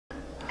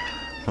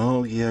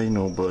Oh yeah, I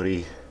know,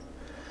 buddy.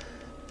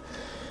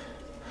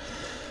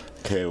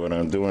 Okay, what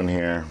I'm doing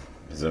here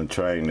is I'm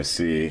trying to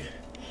see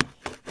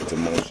with the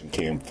motion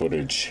cam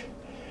footage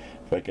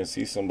if I can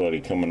see somebody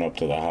coming up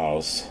to the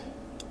house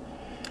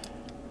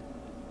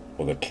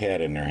with a cat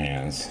in their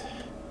hands.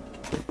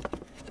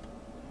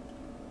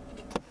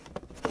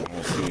 I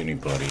don't see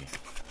anybody.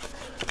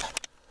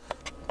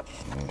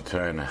 I'm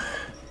trying to.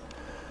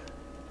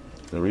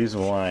 The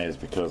reason why is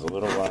because a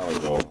little while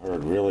ago I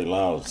heard really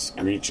loud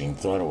screeching,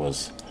 thought it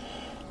was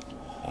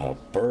a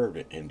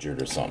bird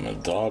injured or something.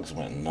 The dogs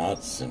went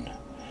nuts, and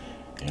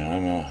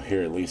I'm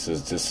here at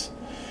Lisa's just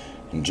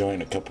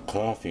enjoying a cup of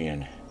coffee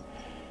and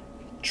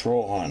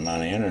troll hunting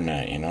on the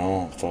internet,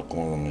 fucking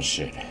with them and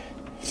shit.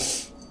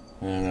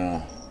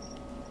 And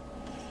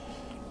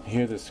I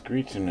hear the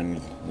screeching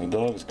and the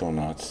dogs go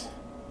nuts.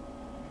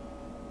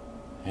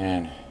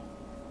 And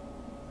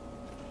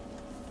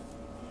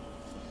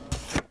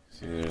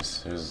see,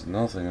 there's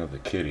nothing of the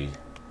kitty.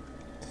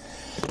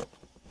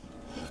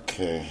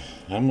 Okay,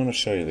 I'm gonna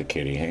show you the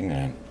kitty. Hang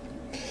on.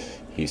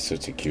 He's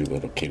such a cute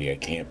little kitty. I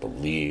can't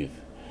believe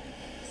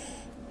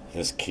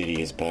this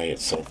kitty is by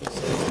itself. It's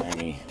so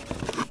tiny.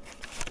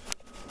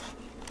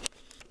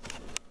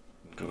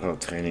 Look how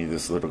tiny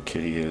this little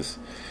kitty is.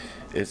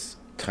 It's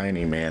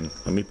tiny, man.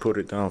 Let me put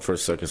it down for a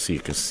second so you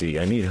can see.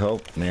 I need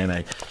help, man.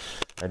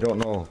 I don't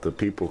know the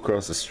people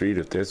across the street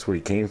if that's where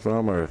he came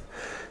from or if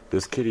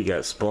this kitty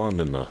got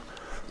spawned in the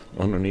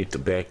underneath the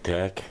back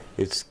tack.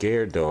 It's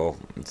scared though.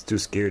 It's too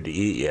scared to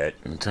eat yet.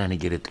 I'm trying to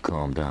get it to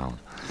calm down.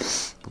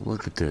 But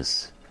look at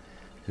this.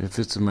 It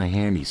fits in my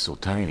hand. He's so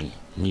tiny.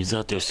 And he's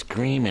out there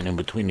screaming in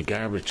between the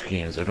garbage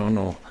cans. I don't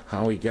know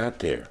how he got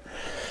there.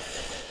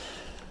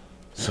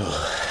 So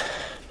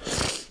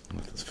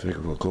let's figure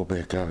we'll go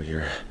back out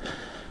here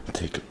and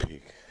take a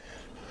peek.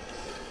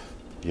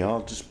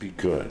 Y'all just be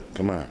good.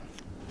 Come on.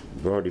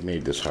 You've already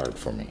made this hard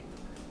for me.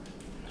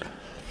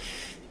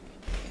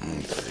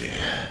 Let's see.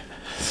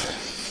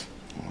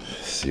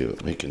 See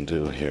what we can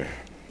do here.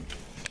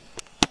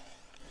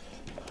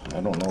 I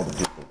don't know the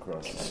people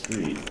across the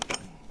street.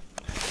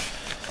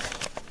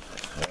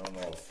 I don't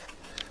know if,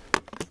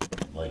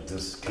 like,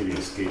 this kitty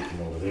escaped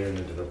from over there and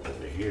ended up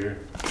over here.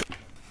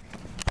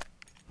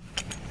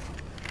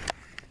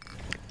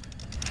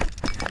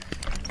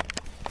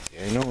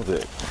 Yeah, I know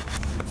that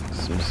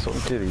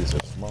some kitties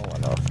are small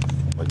enough,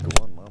 like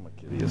the one mama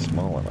kitty is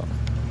small enough,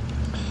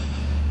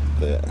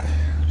 that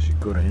she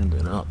could have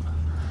ended up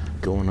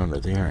going under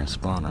there and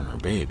spawning her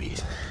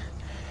babies.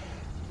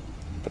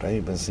 But I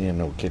ain't been seeing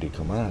no kitty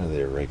come out of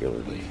there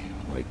regularly,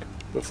 like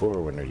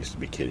before when there used to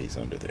be kitties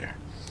under there.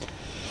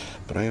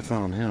 But I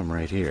found him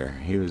right here.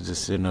 He was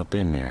just sitting up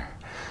in there,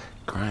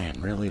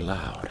 crying really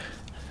loud.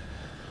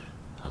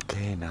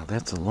 Okay, now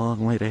that's a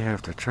long way to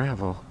have to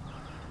travel.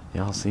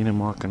 Y'all seen him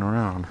walking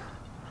around.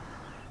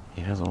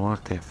 He doesn't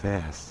walk that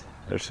fast.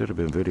 There should have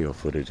been video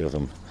footage of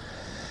him.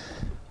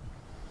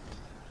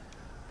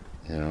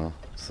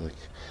 It's like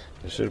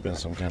there should have been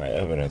some kind of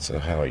evidence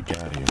of how he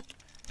got here.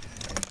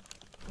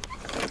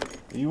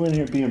 Are you in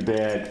here being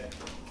bad?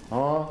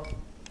 Huh?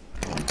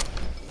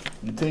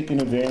 You taking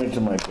advantage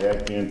of my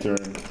back being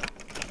turned?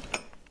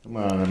 Come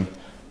on, I'm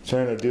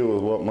trying to deal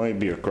with what might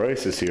be a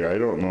crisis here. I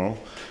don't know.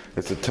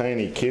 It's a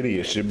tiny kitty.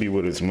 It should be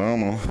with its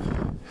mama.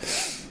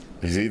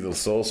 Is he the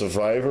sole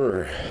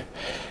survivor, or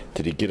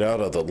did he get out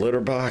of the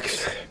litter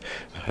box?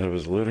 Out of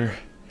his litter?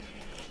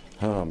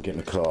 Oh, I'm getting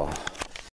a call.